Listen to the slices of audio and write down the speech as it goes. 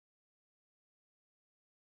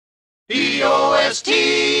P-O-S-T.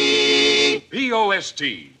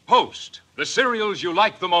 P-O-S-T. Post. The cereals you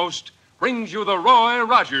like the most brings you the Roy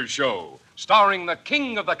Rogers Show, starring the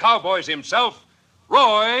king of the cowboys himself,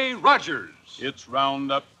 Roy Rogers. It's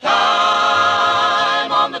roundup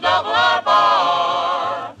Time on the double R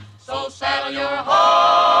bar. So saddle your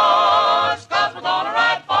horse, 'cause we're gonna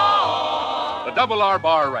ride far. The Double R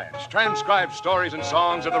Bar Ranch transcribes stories and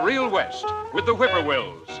songs of the real West with the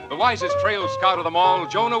Whippoorwills, the wisest trail scout of them all,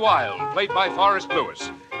 Jonah Wild, played by Forrest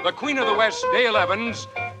Lewis, the Queen of the West, Dale Evans,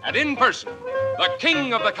 and in person, the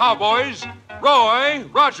king of the cowboys, Roy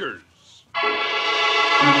Rogers.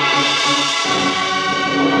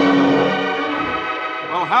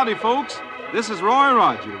 Well, howdy, folks. This is Roy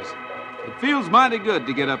Rogers. It feels mighty good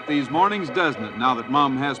to get up these mornings, doesn't it, now that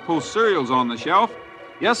Mom has Post cereals on the shelf?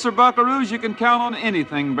 Yes, sir, buckaroos, you can count on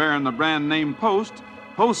anything bearing the brand name Post.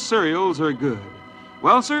 Post cereals are good.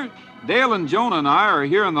 Well, sir, Dale and Jonah and I are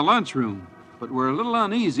here in the lunchroom, but we're a little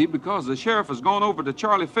uneasy because the sheriff has gone over to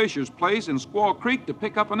Charlie Fisher's place in Squaw Creek to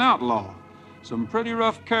pick up an outlaw. Some pretty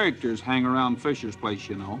rough characters hang around Fisher's place,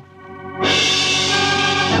 you know.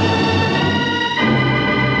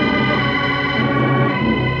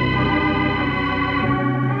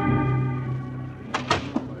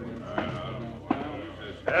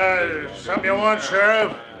 Something you want,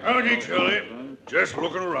 Sheriff? Howdy, Charlie. Just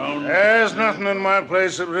looking around. There's nothing in my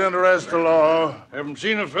place that would interest the law. Haven't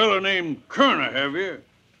seen a fella named Kerner, have you?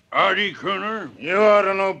 Artie Kerner? You ought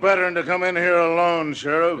to know better than to come in here alone,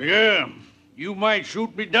 Sheriff. Yeah. You might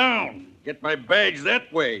shoot me down, get my badge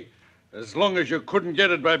that way, as long as you couldn't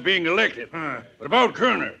get it by being elected. But about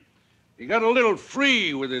Kerner, he got a little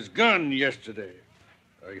free with his gun yesterday.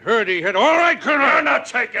 I heard he had... All right, Kerner! You're not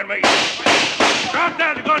taking me. Drop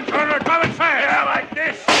that gun, Kerner. Drop it fast. Yeah, like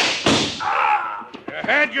this. You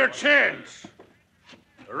had your chance.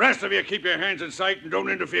 The rest of you keep your hands in sight and don't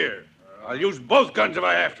interfere. I'll use both guns if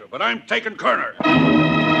I have to, but I'm taking Kerner.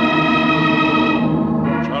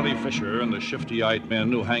 Charlie Fisher and the shifty-eyed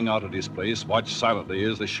men who hang out at his place watch silently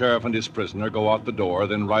as the sheriff and his prisoner go out the door,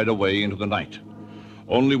 then ride away into the night.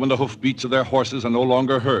 Only when the hoofbeats of their horses are no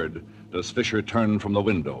longer heard does Fisher turn from the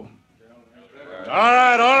window.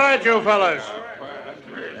 All right, you fellas.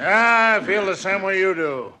 Yeah, I feel the same way you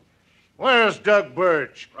do. Where's Doug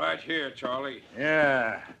Birch? Right here, Charlie.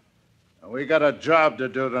 Yeah. We got a job to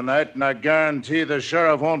do tonight, and I guarantee the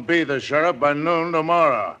sheriff won't be the sheriff by noon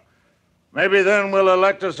tomorrow. Maybe then we'll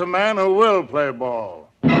elect us a man who will play ball.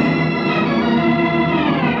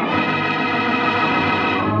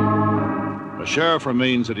 The sheriff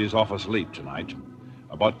remains at his office late tonight.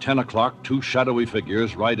 About 10 o'clock, two shadowy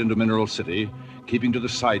figures ride into Mineral City, keeping to the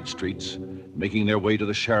side streets, making their way to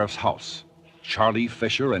the sheriff's house. Charlie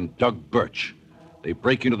Fisher and Doug Birch. They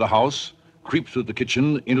break into the house, creep through the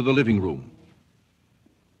kitchen into the living room.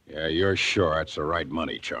 Yeah, you're sure that's the right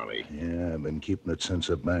money, Charlie? Yeah, I've been keeping it since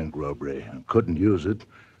the bank robbery. I couldn't use it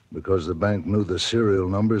because the bank knew the serial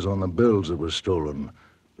numbers on the bills that were stolen.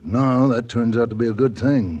 But now that turns out to be a good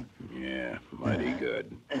thing. Yeah, mighty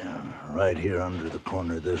good. Yeah, right here under the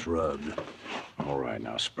corner of this rug. All right,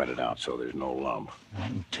 now spread it out so there's no lump.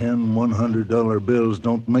 10 $100 bills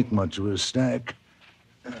don't make much of a stack.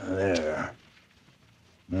 There.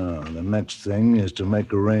 Now, the next thing is to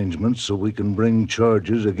make arrangements so we can bring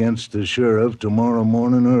charges against the sheriff tomorrow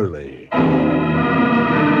morning early.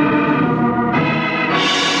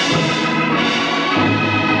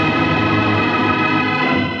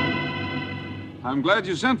 I'm glad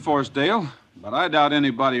you sent for us, Dale, but I doubt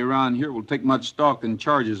anybody around here will take much stock in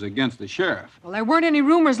charges against the sheriff. Well, there weren't any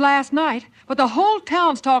rumors last night, but the whole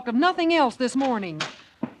town's talked of nothing else this morning.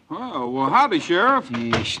 Oh, well, howdy, Sheriff.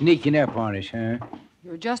 You're sneaking up on us, huh?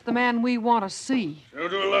 You're just the man we want to see. So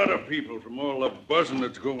do a lot of people from all the buzzing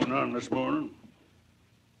that's going on this morning.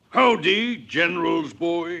 Howdy, General's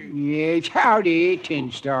boy. Yes, howdy,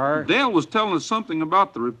 Tin Star. Dale was telling us something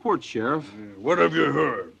about the report, Sheriff. What have you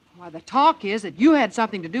heard? Why, the talk is that you had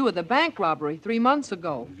something to do with the bank robbery 3 months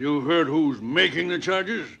ago. Have you heard who's making the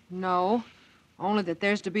charges? No, only that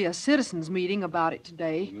there's to be a citizens' meeting about it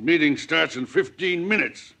today. The meeting starts in 15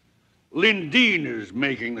 minutes. Lynn Dean is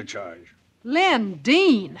making the charge. Len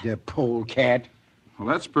Dean. The polecat. Well,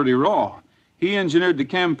 that's pretty raw. He engineered the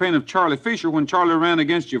campaign of Charlie Fisher when Charlie ran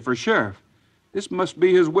against you for sheriff. This must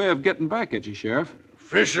be his way of getting back at you, Sheriff.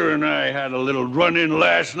 Fisher and I had a little run-in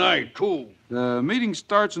last night, too. The meeting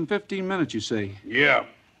starts in 15 minutes, you say? Yeah.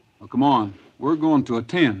 Well, come on. We're going to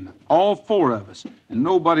attend. All 4 of us. And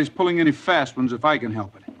nobody's pulling any fast ones if I can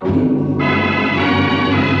help it.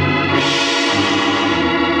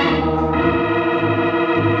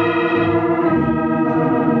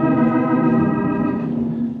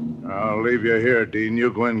 I'll leave you here, Dean.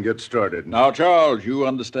 You go in and get started. Now, Charles, you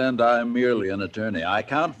understand I'm merely an attorney. I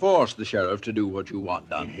can't force the sheriff to do what you want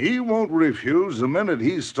done. He won't refuse. The minute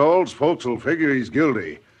he stalls, folks will figure he's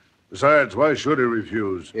guilty. Besides, why should he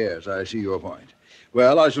refuse? Yes, I see your point.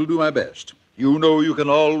 Well, I shall do my best. You know you can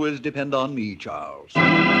always depend on me, Charles.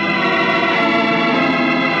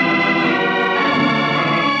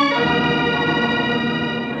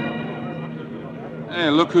 Hey,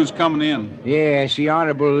 look who's coming in. Yes, the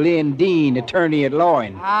Honorable Lynn Dean, attorney at law.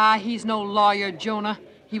 Ah, he's no lawyer, Jonah.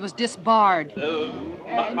 He was disbarred.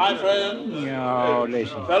 My friends, No,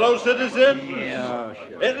 listen. fellow citizens, Yeah,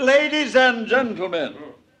 sure. ladies and gentlemen,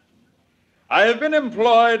 I have been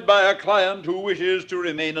employed by a client who wishes to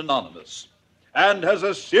remain anonymous and has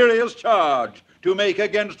a serious charge to make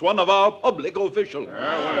against one of our public officials.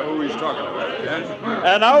 I wonder who he's talking about.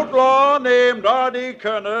 An outlaw named R.D.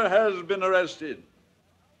 Kerner has been arrested.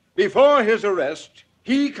 Before his arrest,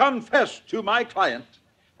 he confessed to my client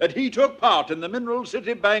that he took part in the Mineral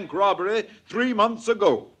City Bank robbery 3 months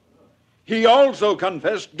ago. He also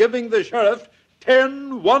confessed giving the sheriff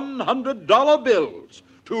 10 $100 bills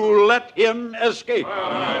to let him escape.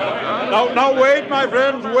 Now, wait, my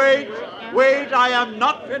friends, wait. Wait, I am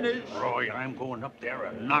not finished. Roy, I'm going up there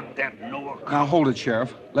and knock that Noah. Now, hold it,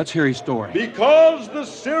 Sheriff. Let's hear his story. Because the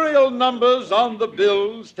serial numbers on the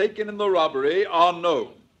bills taken in the robbery are known,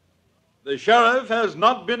 the sheriff has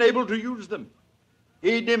not been able to use them.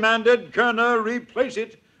 He demanded Kerner replace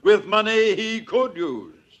it with money he could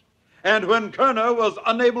use. And when Kerner was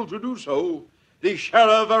unable to do so, the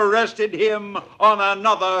sheriff arrested him on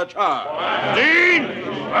another charge. Dean,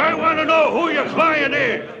 I want to know who your client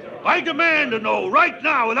is. I demand to know right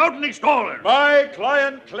now without any stalling. My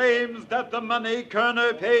client claims that the money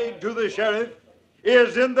Kerner paid to the sheriff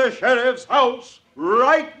is in the sheriff's house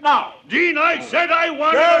right now. Dean, I said I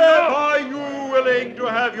wanted to Sheriff, know. are you willing to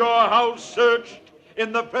have your house searched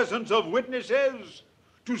in the presence of witnesses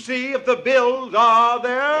to see if the bills are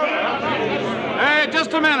there? Hey,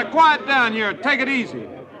 just a minute. Quiet down here. Take it easy.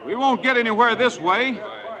 We won't get anywhere this way.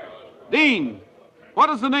 Dean, what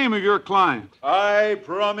is the name of your client? I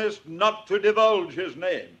promised not to divulge his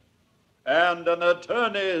name, and an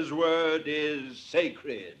attorney's word is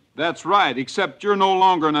sacred. That's right, except you're no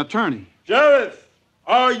longer an attorney. Sheriff,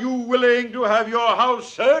 are you willing to have your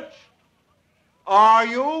house searched? Are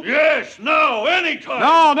you? Yes, no, anytime.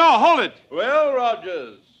 No, hold it. Well,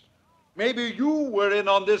 Rogers, maybe you were in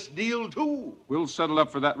on this deal, too. We'll settle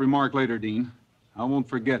up for that remark later, Dean. I won't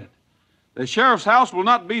forget it. The sheriff's house will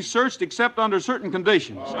not be searched except under certain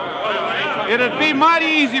conditions. It'd be mighty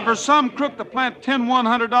easy for some crook to plant 10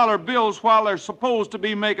 $100 bills while they're supposed to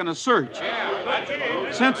be making a search.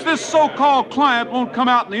 Since this so-called client won't come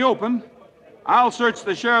out in the open, I'll search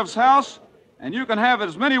the sheriff's house, and you can have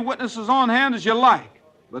as many witnesses on hand as you like.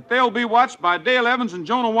 But they'll be watched by Dale Evans and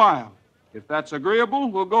Jonah Wild. If that's agreeable,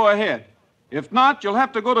 we'll go ahead. If not, you'll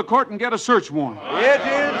have to go to court and get a search warrant. It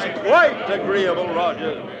is quite agreeable,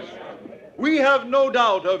 Rogers. We have no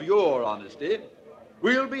doubt of your honesty.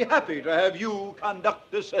 We'll be happy to have you conduct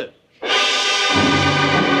the search.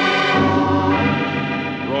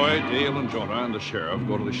 Roy, Dale, and Jonah and the sheriff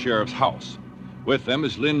go to the sheriff's house. With them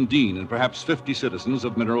is Lynn Dean and perhaps 50 citizens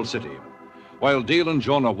of Mineral City. While Dale and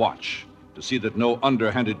Jonah watch to see that no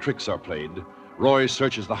underhanded tricks are played, Roy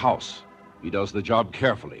searches the house. He does the job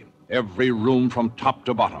carefully, every room from top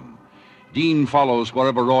to bottom. Dean follows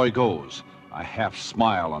wherever Roy goes, a half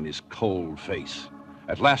smile on his cold face.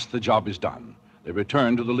 At last the job is done. They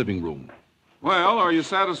return to the living room. Well, are you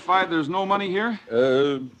satisfied there's no money here?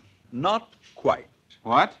 Not quite.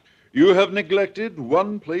 What? You have neglected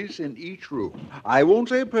one place in each room. I won't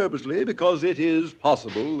say purposely, because it is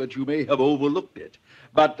possible that you may have overlooked it.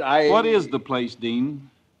 But What is the place, Dean?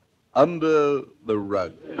 Under the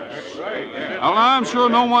rug. Well, I'm sure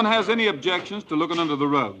no one has any objections to looking under the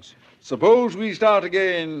rugs. Suppose we start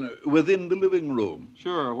again within the living room.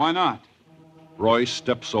 Sure, why not? Roy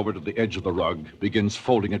steps over to the edge of the rug, begins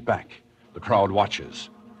folding it back. The crowd watches.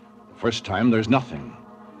 The first time, there's nothing.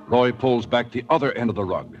 Roy pulls back the other end of the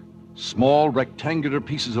rug. Small rectangular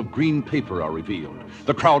pieces of green paper are revealed.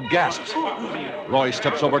 The crowd gasps. Roy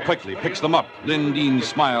steps over quickly, picks them up. Lynn Dean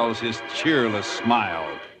smiles his cheerless smile.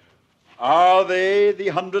 Are they the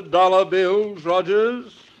 $100 bills,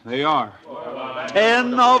 Rogers? They are.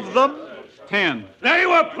 10 of them? 10. They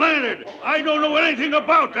were planted. I don't know anything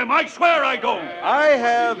about them. I swear I don't. I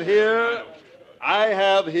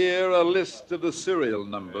have here a list of the serial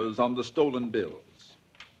numbers on the stolen bills.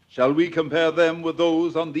 Shall we compare them with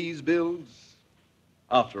those on these bills?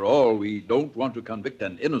 After all, we don't want to convict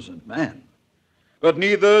an innocent man. But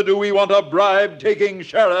neither do we want a bribe-taking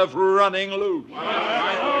sheriff running loose.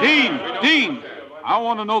 Dean, I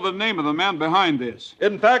want to know the name of the man behind this.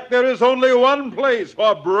 In fact, there is only one place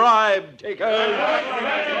for bribe-takers.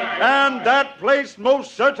 And that place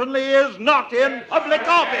most certainly is not in public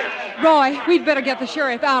office. Roy, we'd better get the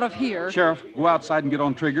sheriff out of here. Sheriff, go outside and get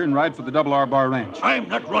on Trigger and ride for the Double R Bar Ranch. I'm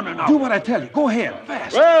not running out. Do what I tell you. Go ahead,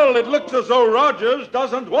 fast. Well, it looks as though Rogers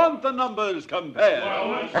doesn't want the numbers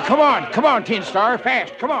compared. Come on, Tin Star,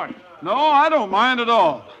 fast, come on. No, I don't mind at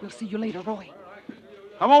all. We'll see you later, Roy.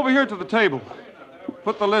 Come over here to the table.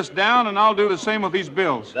 Put the list down, and I'll do the same with these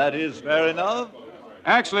bills. That is fair enough.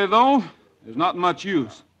 Actually, though, there's not much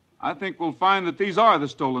use. I think we'll find that these are the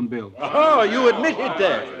stolen bills. Oh, you admit it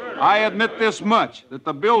then. I admit this much, that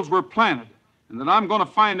the bills were planted, and that I'm going to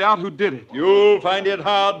find out who did it. You'll find it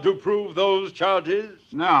hard to prove those charges.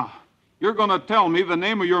 Now, you're going to tell me the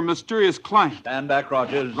name of your mysterious client. Stand back,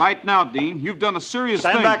 Rogers. Right now, Dean, you've done a serious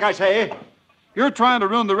thing. Stand back, I say. You're trying to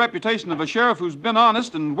ruin the reputation of a sheriff who's been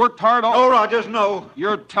honest and worked hard all... No, Rogers, no.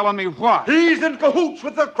 You're telling me what? He's in cahoots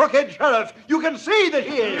with the crooked sheriff. You can see that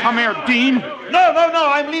he is. Come here, Dean. No,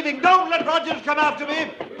 I'm leaving. Don't let Rogers come after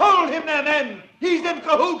me. Hold him there, men. He's in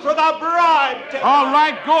cahoots with our bribe. All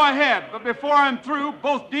right, go ahead. But before I'm through,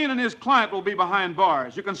 both Dean and his client will be behind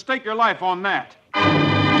bars. You can stake your life on that.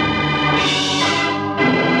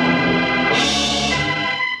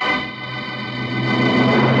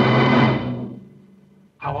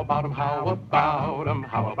 How about 'em, how about 'em,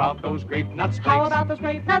 how about those grape nuts flakes? How about those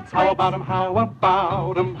grape nuts How flakes? about 'em, how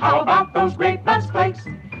about 'em, How about those grape nuts flakes?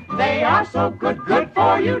 They are so good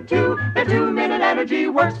for you too. Their 2-minute energy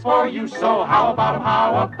works for you. So how about 'em,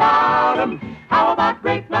 how about 'em, how about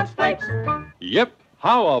grape nuts flakes? Yep.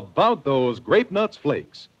 How about those grape nuts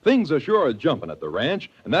flakes? Things are sure jumping at the ranch,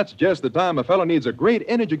 and that's just the time a fellow needs a great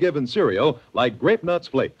energy-giving cereal like Grape Nuts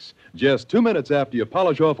Flakes. Just 2 minutes after you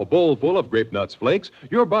polish off a bowl full of Grape Nuts Flakes,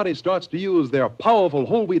 your body starts to use their powerful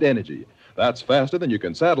whole wheat energy. That's faster than you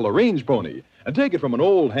can saddle a range pony. And take it from an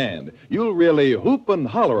old hand, you'll really hoop and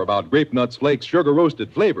holler about Grape Nuts Flakes'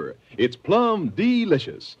 sugar-roasted flavor. It's plumb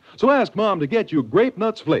delicious. So ask Mom to get you Grape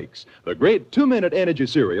Nuts Flakes, the great 2-minute energy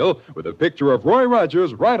cereal with a picture of Roy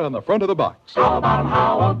Rogers right on the front of the box. How about 'em,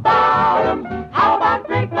 how about 'em, how about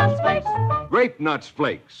grape nuts flakes? Grape Nuts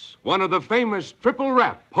Flakes, one of the famous triple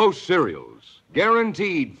wrap Post cereals.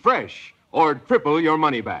 Guaranteed fresh or triple your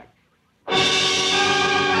money back.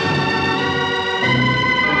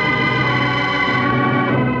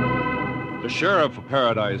 The sheriff of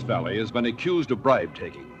Paradise Valley has been accused of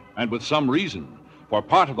bribe-taking, and with some reason, for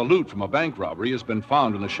part of the loot from a bank robbery has been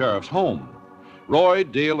found in the sheriff's home. Roy,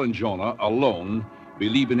 Dale, and Jonah, alone,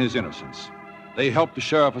 believe in his innocence. They helped the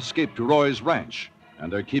sheriff escape to Roy's ranch,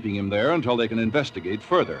 and they're keeping him there until they can investigate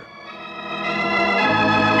further.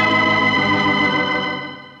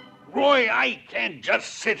 Roy, I can't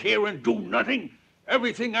just sit here and do nothing.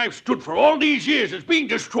 Everything I've stood for all these years is being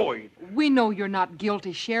destroyed. We know you're not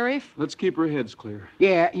guilty, Sheriff. Let's keep our heads clear.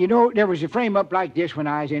 Yeah, there was a frame-up like this when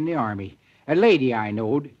I was in the Army. A lady I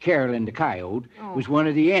knowed, Carolyn the Coyote, was one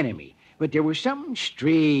of the enemy. But there was something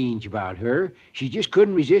strange about her. She just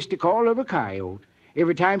couldn't resist the call of a coyote.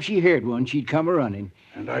 Every time she heard one, she'd come a-running.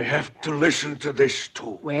 And I have to listen to this,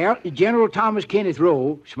 too. Well, General Thomas Kenneth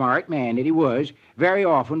Rowe, smart man that he was, very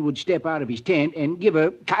often would step out of his tent and give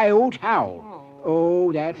a coyote howl.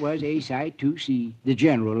 Oh, that was a sight to see, the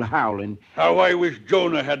general howling. How I wish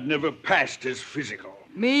Jonah had never passed his physical.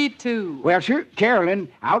 Me too. Well, sir, Carolyn,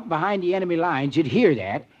 out behind the enemy lines, would hear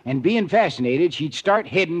that, and being fascinated, she'd start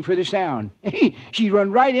heading for the sound. She'd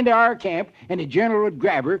run right into our camp, and the general would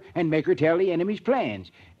grab her and make her tell the enemy's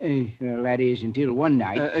plans. Well, that is, until one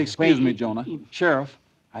night... Excuse me, Jonah. Sheriff,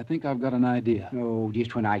 I think I've got an idea. Oh,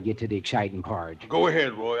 just when I get to the exciting part. Go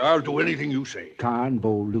ahead, Roy. I'll do anything you say.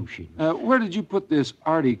 Convolution. Where did you put this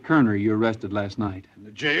Artie Kerner you arrested last night? In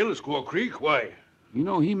the jail at Squaw Creek? Why? You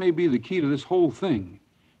know, he may be the key to this whole thing.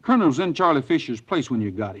 Kerner was in Charlie Fisher's place when you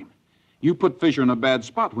got him. You put Fisher in a bad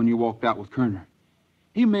spot when you walked out with Kerner.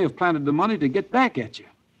 He may have planted the money to get back at you.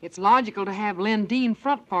 It's logical to have Len Dean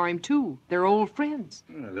front for him, too. They're old friends.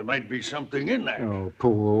 There might be something in that. Oh,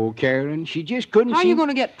 poor old Carolyn. She just couldn't How are you going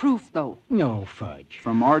to get proof, though? No fudge.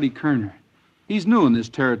 From Artie Kerner. He's new in this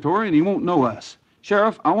territory, and he won't know us.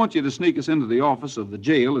 Sheriff, I want you to sneak us into the office of the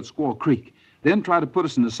jail at Squaw Creek. Then try to put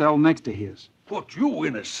us in the cell next to his. Put you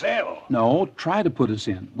in a cell? No, try to put us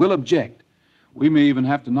in. We'll object. We may even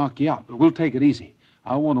have to knock you out, but we'll take it easy.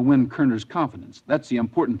 I want to win Kerner's confidence. That's the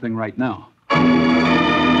important thing right now.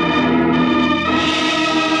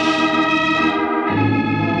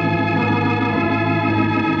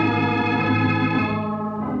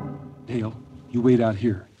 Dale, you wait wait out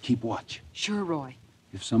here. Keep watch. Sure, Roy.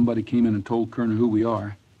 If somebody came in and told Kerner who we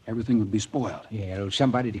are, everything would be spoiled. Yeah, well,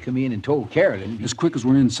 somebody to come in and told Carolyn. As quick as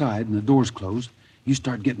we're inside and the door's closed, you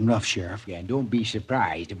start getting rough, Sheriff. Yeah, and don't be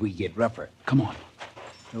surprised if we get rougher. Come on.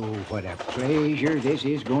 Oh, what a pleasure this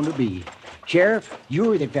is going to be. Sheriff,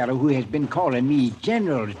 you're the fellow who has been calling me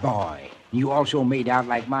General's boy. You also made out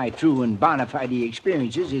like my true and bona fide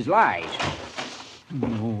experiences is lies.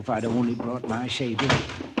 Oh, if I'd only brought my saber.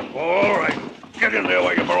 All right. Get in there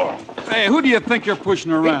where you belong. Hey, who do you think you're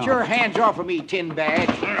pushing around? Get your hands off of me, Tin Badge.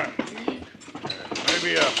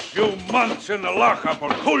 Maybe a few months in the lockup will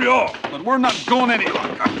cool you off. But we're not going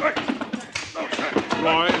anywhere.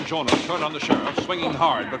 Roy and Jonah turn on the sheriff, swinging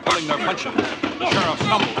hard but pulling their punches. The sheriff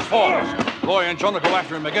stumbles, falls. Roy and Jonah go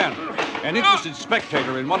after him again. An interested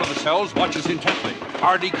spectator in one of the cells watches intently.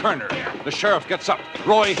 Hardy Kerner. The sheriff gets up.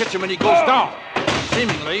 Roy hits him and he goes down.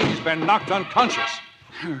 Seemingly, he's been knocked unconscious.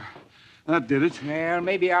 That did it. Well,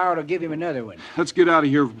 maybe I ought to give him another one. Let's get out of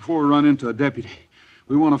here before we run into a deputy.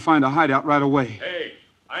 We want to find a hideout right away. Hey,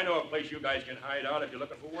 I know a place you guys can hide out if you're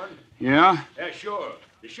looking for one. Yeah? Yeah, sure.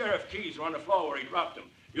 The sheriff keys are on the floor where he dropped them.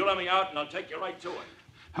 You let me out and I'll take you right to him.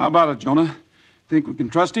 How about it, Jonah? Think we can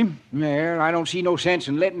trust him? Well, I don't see no sense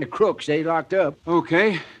in letting the crook stay locked up.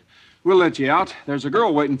 Okay. We'll let you out. There's a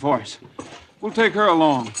girl waiting for us. We'll take her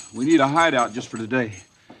along. We need a hideout just for today.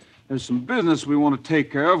 There's some business we want to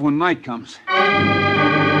take care of when night comes.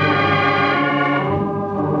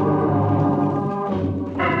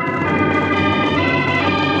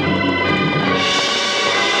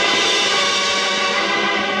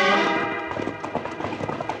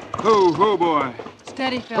 Ho, ho, boy.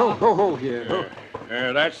 Steady, fella. Ho, ho, ho, here.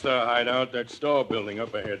 Yeah, that's the hideout, that store building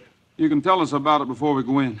up ahead. You can tell us about it before we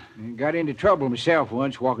go in. Got into trouble myself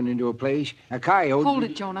once walking into a place. A coyote. Hold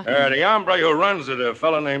it, Jonah. The hombre who runs it, a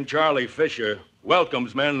fellow named Charlie Fisher,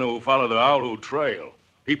 welcomes men who follow the Yahoo trail.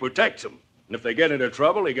 He protects them, and if they get into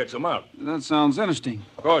trouble, he gets them out. That sounds interesting.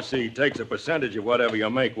 Of course, he takes a percentage of whatever you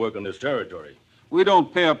make working this territory. We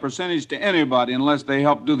don't pay a percentage to anybody unless they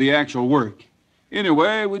help do the actual work.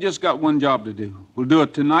 Anyway, we just got one job to do. We'll do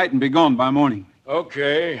it tonight and be gone by morning.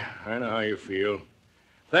 Okay, I know how you feel.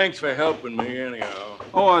 Thanks for helping me, anyhow.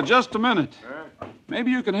 Oh, just a minute.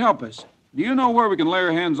 Maybe you can help us. Do you know where we can lay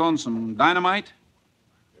our hands on some dynamite?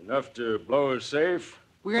 Enough to blow a safe?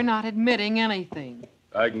 We're not admitting anything.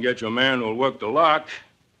 I can get you a man who'll work the lock.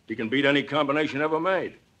 He can beat any combination ever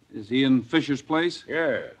made. Is he in Fisher's place?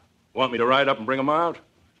 Yeah. Want me to ride up and bring him out?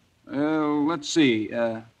 Let's see.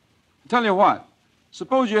 Tell you what.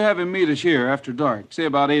 Suppose you have him meet us here after dark, say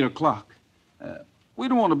about 8 o'clock. We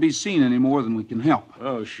don't want to be seen any more than we can help.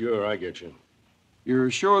 Oh, sure, I get you. You're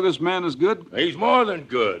sure this man is good? He's more than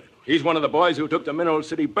good. He's one of the boys who took the Mineral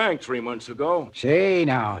City Bank 3 months ago. Say,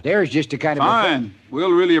 now, there's just the kind of... Fine.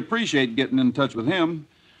 We'll really appreciate getting in touch with him.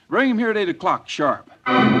 Bring him here at 8 o'clock sharp.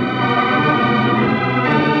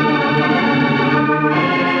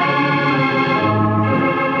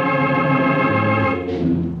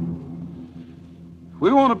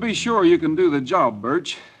 We want to be sure you can do the job,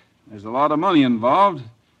 Birch. There's a lot of money involved,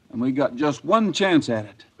 and we got just one chance at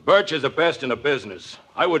it. Birch is the best in the business.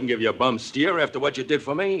 I wouldn't give you a bum steer after what you did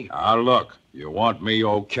for me. Now, look, you want me,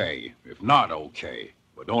 okay. If not, okay.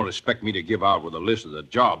 But don't expect me to give out with a list of the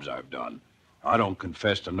jobs I've done. I don't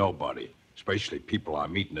confess to nobody, especially people I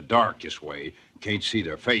meet in the dark this way and can't see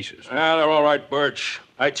their faces. Ah, they're all right, Birch.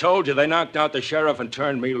 I told you they knocked out the sheriff and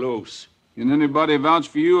turned me loose. Can anybody vouch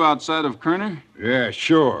for you outside of Kerner? Yeah,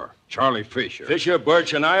 sure. Charlie Fisher. Fisher,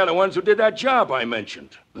 Birch, and I are the ones who did that job I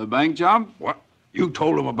mentioned. The bank job? What? You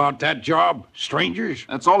told him about that job? Strangers?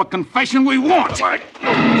 That's all a confession we want.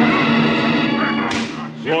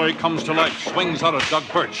 Roy comes to life, swings out at Doug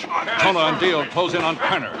Birch. Jonah and Dale close in on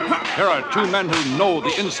Kerner. Here are two men who know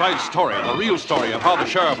the inside story, the real story of how the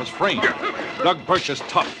sheriff was framed. Doug Birch is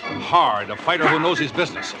tough, hard, a fighter who knows his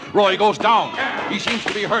business. Roy goes down. He seems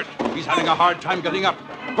to be hurt. He's having a hard time getting up.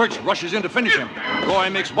 Birch rushes in to finish him. Roy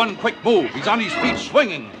makes one quick move. He's on his feet,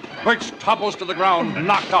 swinging. Birch topples to the ground,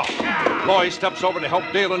 knocked out. Roy steps over to help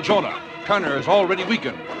Dale and Jonah. Kerner is already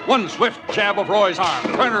weakened. One swift jab of Roy's arm.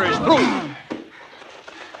 Kerner is through.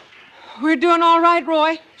 We're doing all right,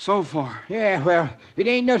 Roy. So far. Yeah, well, it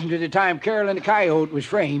ain't nothing to the time Carolyn the coyote was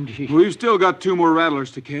framed. We've still got 2 more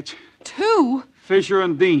rattlers to catch. 2? Fisher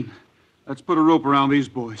and Dean. Let's put a rope around these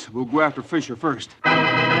boys. We'll go after Fisher first.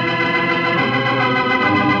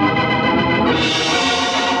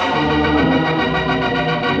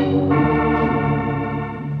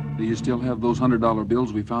 Do you still have those $100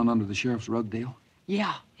 bills we found under the sheriff's rug, Dale?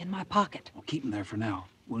 Yeah, in my pocket. Well, keep them there for now.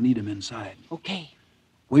 We'll need them inside. Okay.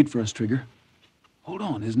 Wait for us, Trigger. Hold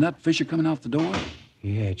on. Isn't that Fisher coming out the door?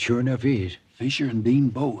 Yeah, it sure enough is. Fisher and Dean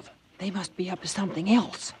both. They must be up to something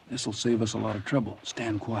else. This'll save us a lot of trouble.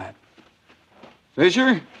 Stand quiet.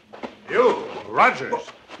 Fisher? You, Rogers.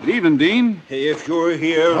 Good evening, Dean. If you're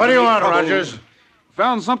here... What do you want, Rogers?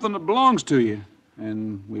 Found something that belongs to you,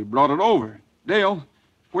 and we brought it over. Dale,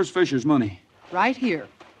 where's Fisher's money? Right here.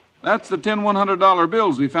 That's the 10 $100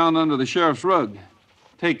 bills we found under the sheriff's rug.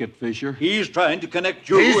 Take it, Fisher. He's trying to connect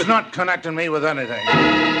you He's with... not connecting me with anything.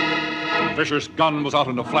 Fisher's gun was out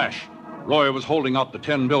in a flash. Roy was holding out the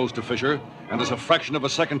 10 bills to Fisher, and there's a fraction of a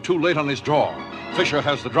second too late on his draw. Fisher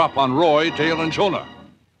has the drop on Roy, Dale, and Jonah.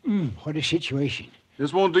 What a situation.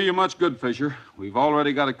 This won't do you much good, Fisher. We've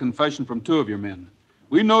already got a confession from 2 of your men.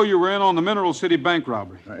 We know you were in on the Mineral City bank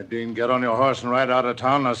robbery. All right, Dean, get on your horse and ride out of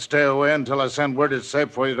town. Now stay away until I send word it's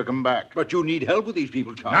safe for you to come back. But you need help with these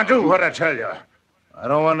people, Charles. Now do what I tell you. I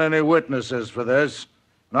don't want any witnesses for this.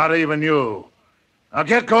 Not even you. Now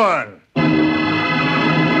get going.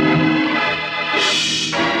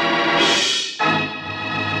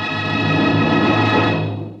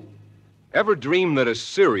 Ever dream that a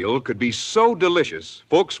cereal could be so delicious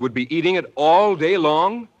folks would be eating it all day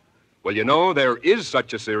long? Well, you know, there is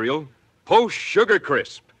such a cereal, Post Sugar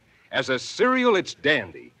Crisp. As a cereal, it's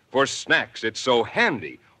dandy. For snacks, it's so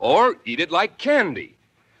handy. Or eat it like candy.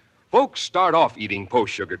 Folks start off eating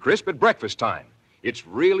Post Sugar Crisp at breakfast time. It's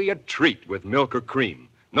really a treat with milk or cream.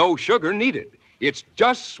 No sugar needed. It's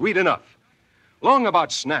just sweet enough. Long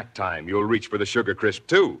about snack time, you'll reach for the Sugar Crisp,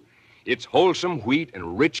 too. Its wholesome wheat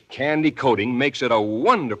and rich candy coating makes it a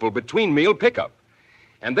wonderful between-meal pickup.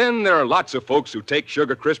 And then there are lots of folks who take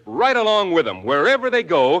Sugar Crisp right along with them wherever they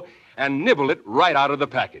go and nibble it right out of the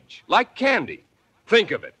package, like candy. Think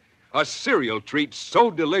of it, a cereal treat so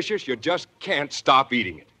delicious you just can't stop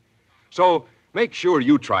eating it. So make sure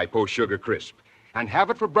you try Post Sugar Crisp and have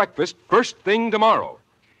it for breakfast first thing tomorrow.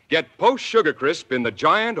 Get Post Sugar Crisp in the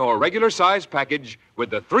giant or regular size package with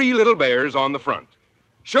the 3 little bears on the front.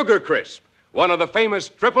 Sugar Crisp, one of the famous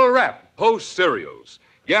triple wrap Post cereals.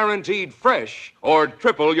 Guaranteed fresh or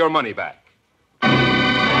triple your money back.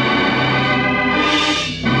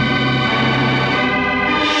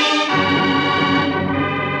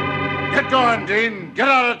 Get going, Dean. Get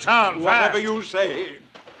out of town. Whatever fast. you say.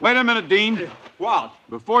 Wait a minute, Dean. What?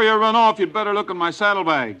 Before you run off, you'd better look in my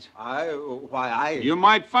saddlebags. I... You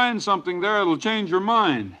might find something there that'll change your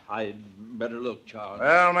mind. I'd better look, Charles.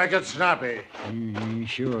 Well, make it snappy.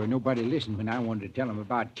 Sure, nobody listened when I wanted to tell him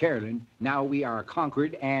about Carolyn. Now we are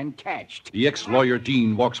conquered and catched. The ex-lawyer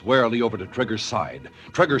Dean walks warily over to Trigger's side.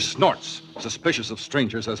 Trigger snorts, suspicious of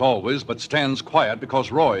strangers as always, but stands quiet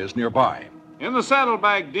because Roy is nearby. In the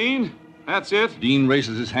saddlebag, Dean. That's it. Dean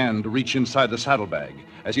raises his hand to reach inside the saddlebag.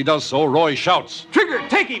 As he does so, Roy shouts. Trigger,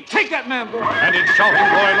 take him! Take that man, boy! And in shouting,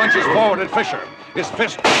 Roy lunges forward at Fisher. His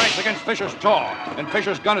fist strikes against Fisher's jaw, and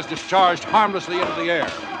Fisher's gun is discharged harmlessly into the air.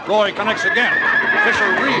 Roy connects again. Fisher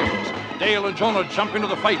reels. Dale and Jonah jump into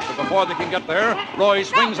the fight, but before they can get there, Roy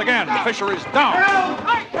swings again. Fisher is down.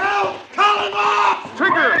 Help! Call him off!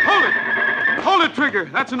 Trigger, hold it! Hold it,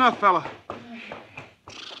 Trigger. That's enough, fella.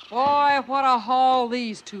 Boy, what a haul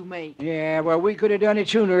these 2 make. Yeah, well, we could have done it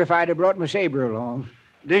sooner if I'd have brought my saber along.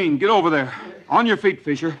 Dean, get over there. On your feet,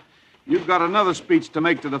 Fisher. You've got another speech to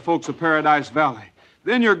make to the folks of Paradise Valley.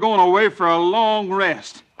 Then you're going away for a long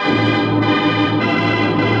rest.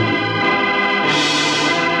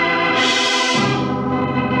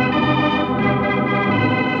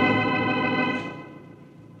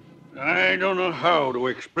 I don't know how to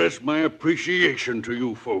express my appreciation to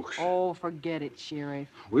you folks. Oh, forget it, Sheriff.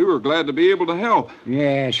 We were glad to be able to help.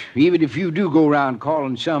 Yes, even if you do go around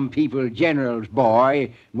calling some people generals,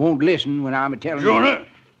 boy, won't listen when I'm a-telling you. Jonah,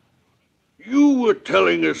 you were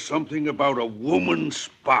telling us something about a woman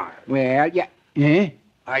spy. Well, yeah. Eh?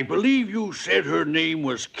 I believe you said her name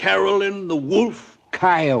was Carolyn the Wolf.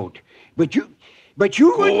 Coyote. But you...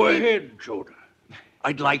 Go ahead, Jonah.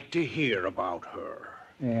 I'd like to hear about her.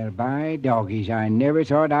 Well, by doggies, I never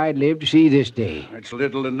thought I'd live to see this day. That's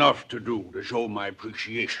little enough to do to show my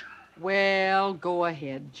appreciation. Well, go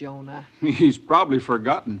ahead, Jonah. He's probably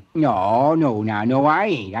forgotten. No, I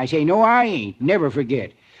ain't. I say, no, I ain't. Never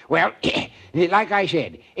forget. Well, like I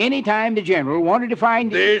said, any time the general wanted to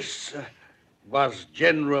find... This was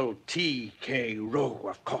General T.K. Rowe,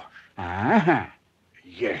 of course. Uh-huh.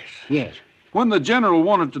 Yes. Yes. When the general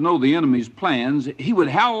wanted to know the enemy's plans, he would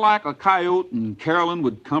howl like a coyote and Carolyn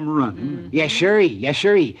would come running. Yes, sirree. Yes,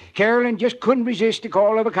 sirree. Carolyn just couldn't resist the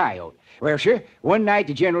call of a coyote. Well, sir, one night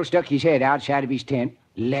the general stuck his head outside of his tent,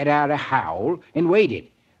 let out a howl, and waited.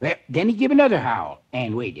 Well, then he gave another howl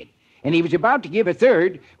and waited. And he was about to give a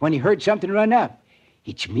third when he heard something run up.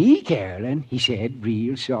 "It's me, Carolyn," he said,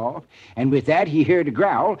 real soft. And with that, he heard a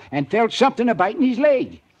growl and felt something a biting his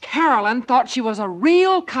leg. Carolyn thought she was a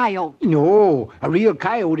real coyote. No, a real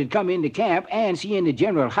coyote had come into camp, and seeing the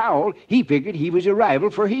general howl, he figured he was a rival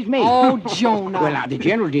for his mate. Oh, Jonah. Well, now, the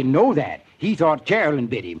general didn't know that. He thought Carolyn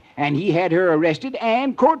bit him, and he had her arrested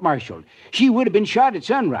and court-martialed. She would have been shot at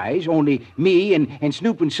sunrise, only me and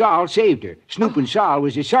Snoopin' Sol saved her. Snoopin' Sol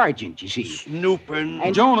was a sergeant, you see. Snoopin'?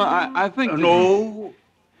 And Jonah, I think...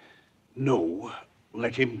 No.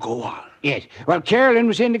 Let him go on. Yes. Well, Carolyn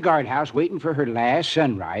was in the guardhouse waiting for her last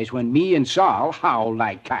sunrise when me and Sol howled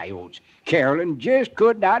like coyotes. Carolyn just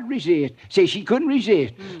could not resist. Say, she couldn't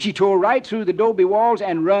resist. She tore right through the adobe walls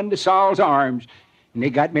and run to Sol's arms. And they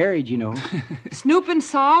got married, you know. Snoopin'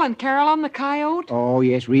 Sol and Carolyn the coyote? Oh,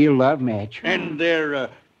 yes, real love match. And their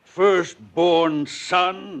firstborn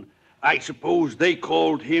son, I suppose they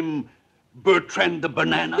called him Bertrand the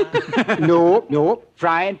Banana? No.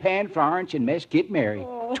 Frying Pan Florence and Mesquite Mary.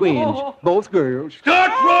 Twins, both girls.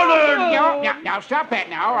 Start running! Now, stop that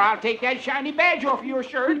now, or I'll take that shiny badge off your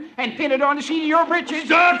shirt and pin it on the seat of your breeches.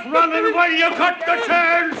 Start running while you got the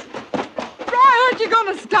chance! Roy, aren't you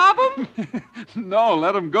going to stop him? No,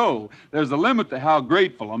 let him go. There's a limit to how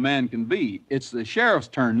grateful a man can be. It's the sheriff's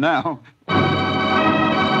turn now.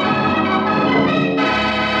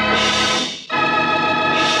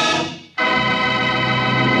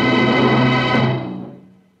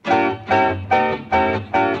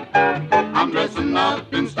 I'm dressing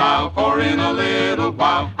up in style, for in a little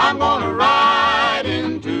while I'm gonna ride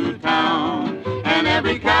into town. And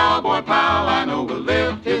every cowboy pal I know will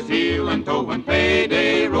lift his heel and toe when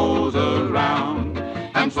payday rolls around.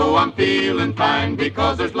 And so I'm feeling fine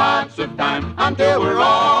because there's lots of time until we're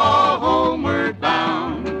all homeward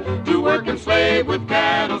bound. To work and slave with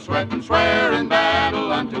cattle, sweat and swear in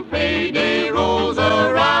battle until payday rolls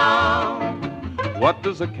around. What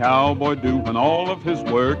does a cowboy do when all of his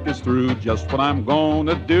work is through? Just what I'm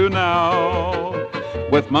gonna do now.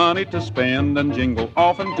 With money to spend and jingle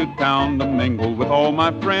off into town to mingle with all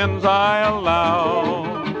my friends I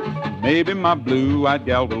allow. Maybe my blue-eyed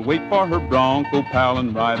gal will wait for her bronco pal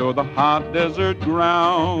and ride o'er the hot desert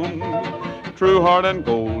ground. True heart and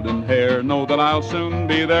golden hair, know that I'll soon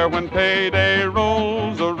be there when payday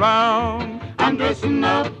rolls around. I'm dressing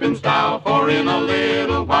up in style, for in a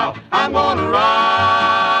little while I'm gonna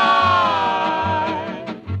ride.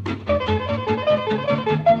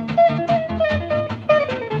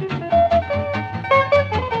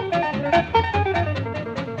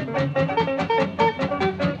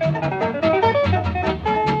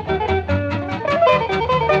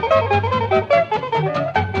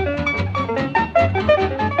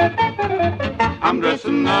 I'm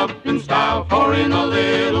dressing up in style, for in a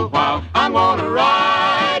little while I'm gonna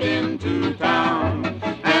ride into town.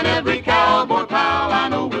 And every cowboy pal I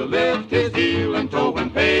know will lift his heel and toe when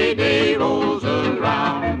payday rolls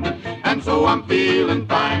around. And so I'm feeling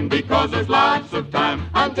fine because there's lots of time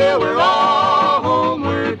until we're all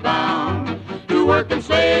homeward bound. To work and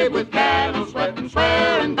slave with cattle, sweat and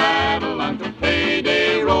swear in battle until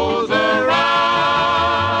payday rolls around.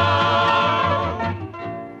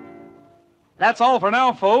 That's all for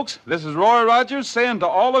now, folks. This is Roy Rogers saying to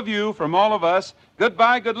all of you from all of us,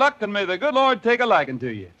 goodbye, good luck, and may the good Lord take a liking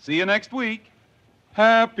to you. See you next week.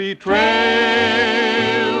 Happy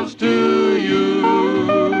trails to you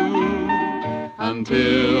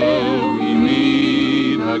until we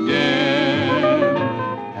meet again.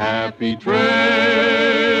 Happy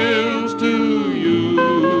trails to you.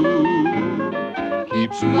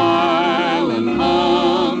 Keep smiling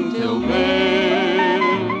until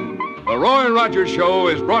then. The Roy Rogers Show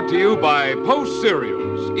is brought to you by Post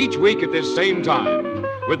Cereals, each week at this same time,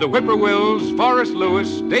 with the Whippoorwills, Forrest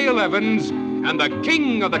Lewis, Dale Evans, and the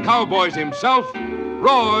king of the cowboys himself,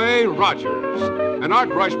 Roy Rogers. An Art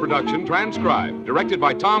Rush production transcribed, directed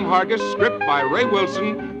by Tom Hargis, script by Ray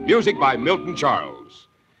Wilson, music by Milton Charles.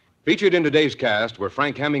 Featured in today's cast were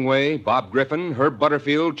Frank Hemingway, Bob Griffin, Herb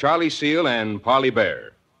Butterfield, Charlie Seal, and Parley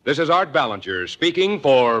Bear. This is Art Ballinger speaking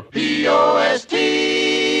for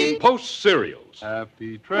P.O.S.T. Post Cereals.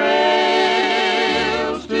 Happy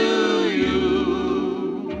trails to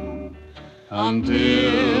you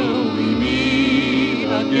until we meet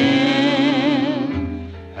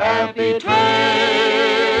again. Happy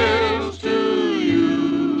trails to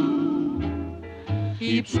you.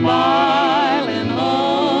 Keep smiling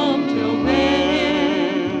until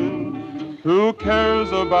then. Who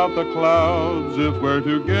cares about the clouds if we're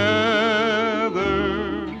together?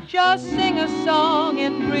 Just sing a song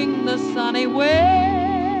and bring the sunny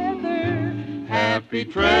weather. Happy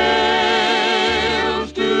trails